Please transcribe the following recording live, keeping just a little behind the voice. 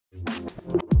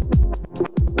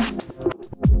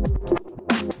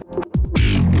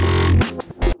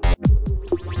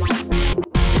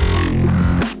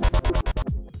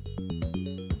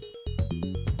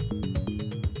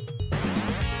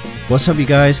What's up you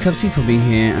guys, Cup of Tea for me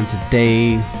here, and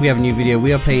today we have a new video.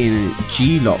 We are playing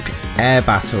G-Loc Air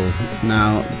Battle.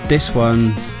 Now this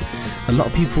one a lot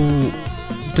of people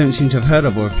don't seem to have heard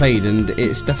of or have played, and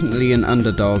it's definitely an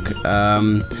underdog.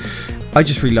 I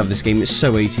just really love this game. It's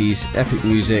so 80s, epic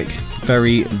music,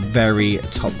 very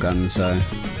Top Gun. So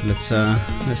let's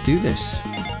do this.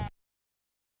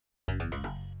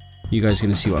 You guys are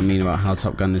gonna see what I mean about how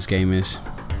Top Gun this game is.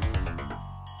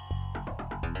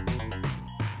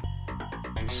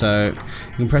 So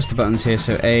you can press the buttons here.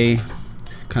 So A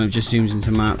kind of just zooms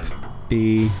into map.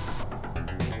 B,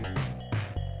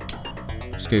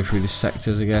 let's go through the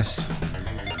sectors, I guess.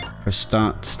 Press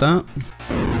start to start.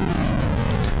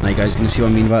 Now you guys are going to see what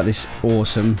I mean about this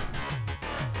awesome.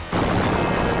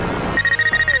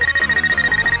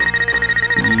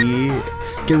 Yeah.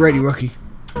 Get ready, Rocky.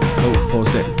 Oh,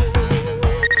 paused it.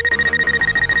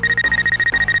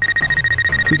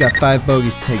 We got 5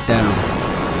 bogies to take down.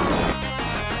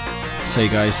 So you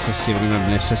guys, let's see if I can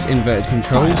remember this. So it's inverted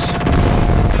controls.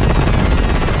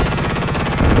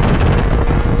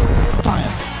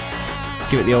 Let's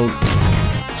give it the old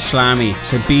slammy.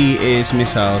 So B is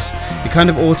missiles. It kind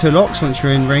of auto locks once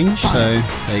you're in range. So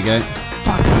there you go.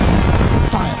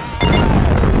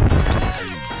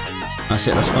 That's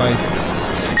it. That's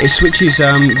 5. It switches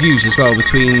views as well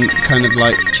between kind of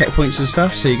like checkpoints and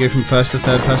stuff. So you go from first to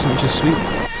third person, which is sweet.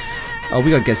 Oh,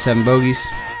 we got to get 7 bogies.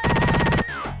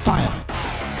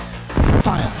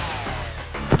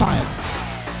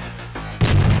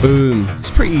 Boom.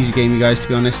 It's a pretty easy game, you guys, to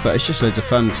be honest, but it's just loads of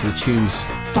fun because of the tunes.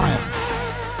 I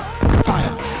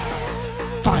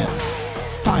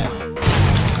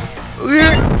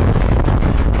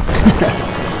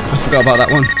forgot about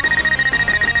that one.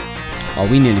 Oh,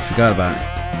 we nearly forgot about it.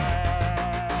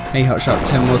 Hey, hotshot,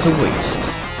 10 more to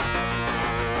waste.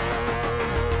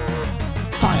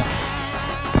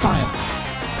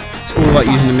 It's all about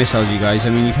using the missiles, you guys. I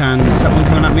mean, you can... Is that one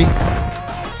coming at me?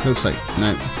 Looks like...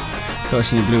 No. I thought I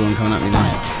seen a blue one coming at me then.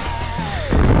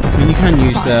 I mean, you can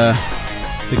use the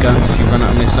guns if you run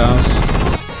out of missiles.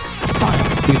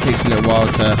 I think it takes a little while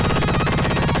to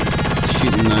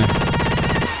shoot them though.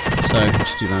 So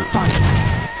just do that.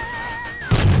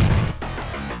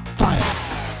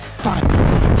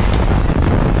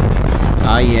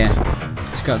 Ah yeah,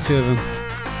 just got 2 of them.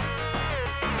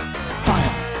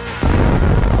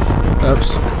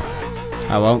 Oops.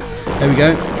 Oh well. There we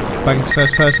go. Back into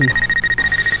first person.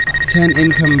 10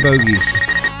 incoming bogies.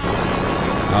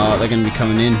 Oh, they're going to be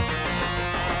coming in.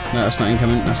 No, that's not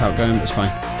incoming. That's outgoing, but it's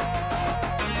fine.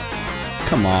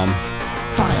 Come on.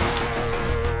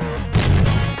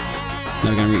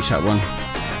 Never going to reach that one.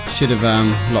 Should have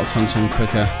locked onto him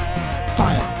quicker.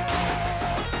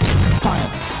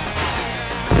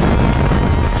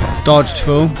 Dodged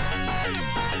full.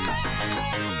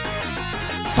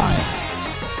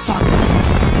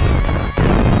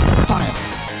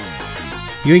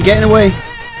 You ain't getting away.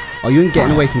 Oh, you ain't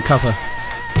getting away from Cuppa.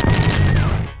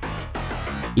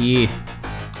 Yeah.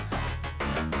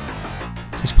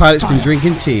 This pilot's been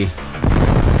drinking tea.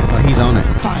 Oh, he's on it.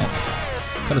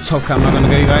 Got a top cam. I'm gonna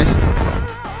go, you guys.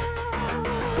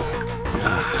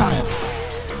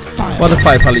 Well, the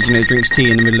fighter pilot, you know, drinks tea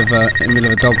in the middle of a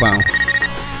dog battle.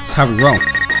 It's how we roll.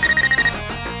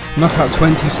 Knock out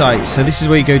 20 sites. So this is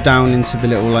where you go down into the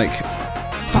little into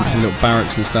the little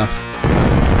barracks and stuff.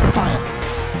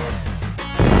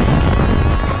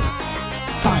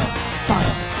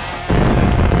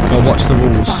 Or watch the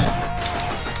walls.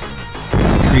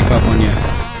 They creep up on you.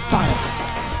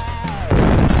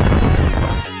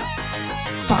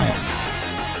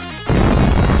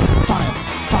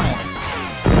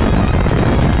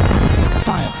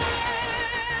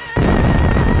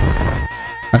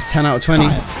 That's 10 out of 20.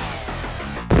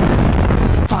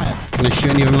 Can I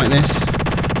shoot any of them like this?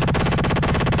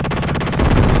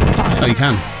 Oh, you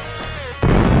can.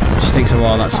 It just takes a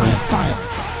while, that's all.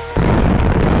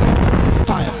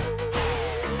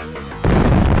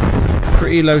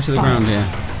 Pretty low to the ground here.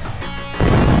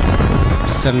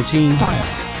 17.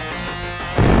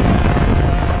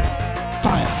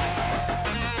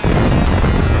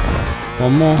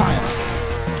 One more.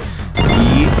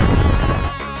 Yeah.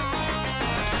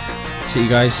 See you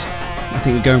guys. I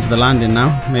think we're going for the landing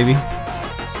now, maybe.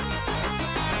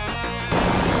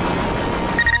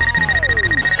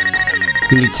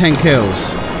 We need 10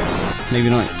 kills. Maybe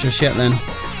not just yet then.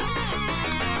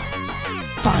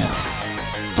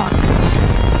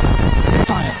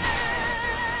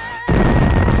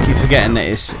 Keep forgetting that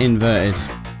it's inverted.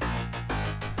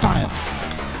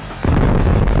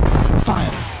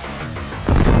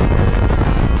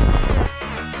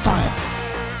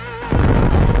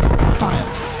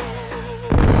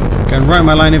 Going right of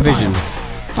my line of vision.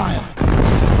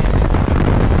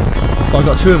 Oh, I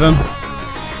got 2 of them.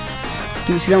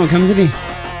 Didn't see that one coming, did he?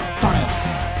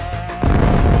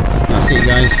 That's it,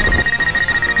 guys.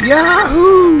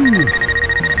 Yahoo!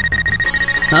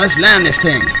 Now let's land this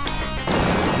thing.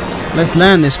 Let's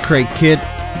land this crate, kid.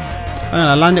 I'm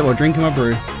gonna land it while drinking my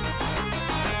brew.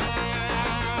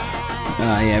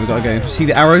 Yeah, we gotta go. See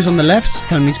the arrows on the left? It's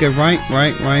telling me to go right.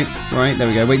 There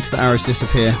we go. Wait till the arrows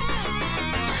disappear.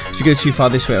 If you go too far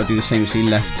this way, I'll do the same. See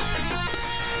left.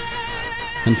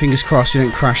 And fingers crossed we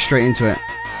don't crash straight into it.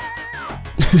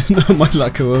 Not my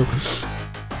luck, I will.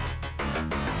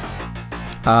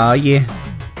 Yeah.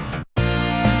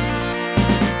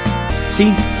 See?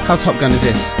 How Top Gun is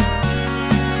this?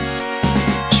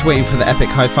 Just waiting for the epic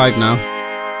high five now.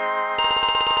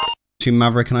 To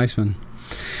Maverick and Iceman.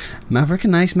 Maverick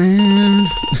and Iceman.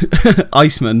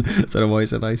 Iceman. I don't know why I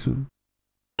said Iceman.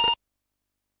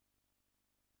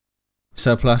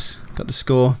 Surplus. Got the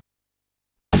score.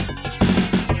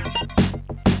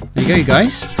 There you go, you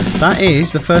guys. That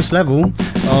is the first level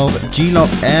of G-Loc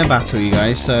Air Battle, you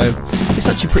guys. So it's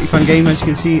actually a pretty fun game, as you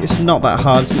can see. It's not that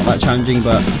hard, it's not that challenging,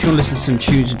 but if you want to listen to some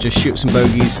tunes and just shoot some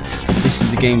bogeys, this is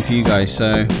the game for you guys.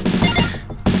 So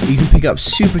you can pick it up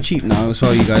super cheap now as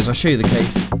well, you guys. I'll show you the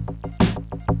case.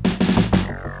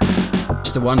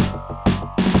 It's the one.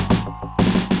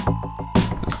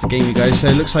 That's the game, you guys. So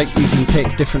it looks like you can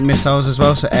pick different missiles as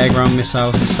well, so air-ground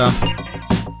missiles and stuff.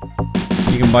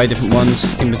 You can buy different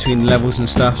ones in between levels and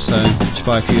stuff, so just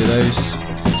buy a few of those.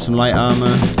 Some light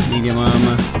armor, medium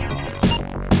armor.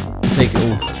 Take it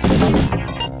all.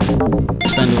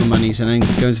 Spend all the monies and then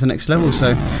go into the next level. So,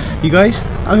 you guys,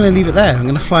 I'm going to leave it there. I'm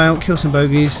going to fly out, kill some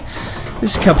bogeys.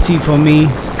 This is a cup of tea for me,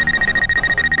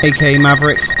 aka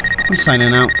Maverick. I'm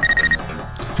signing out.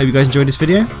 Hope you guys enjoyed this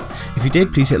video. If you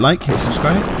did, please hit like, hit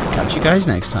subscribe. Catch you guys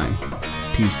next time.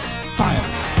 Peace.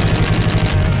 Fire.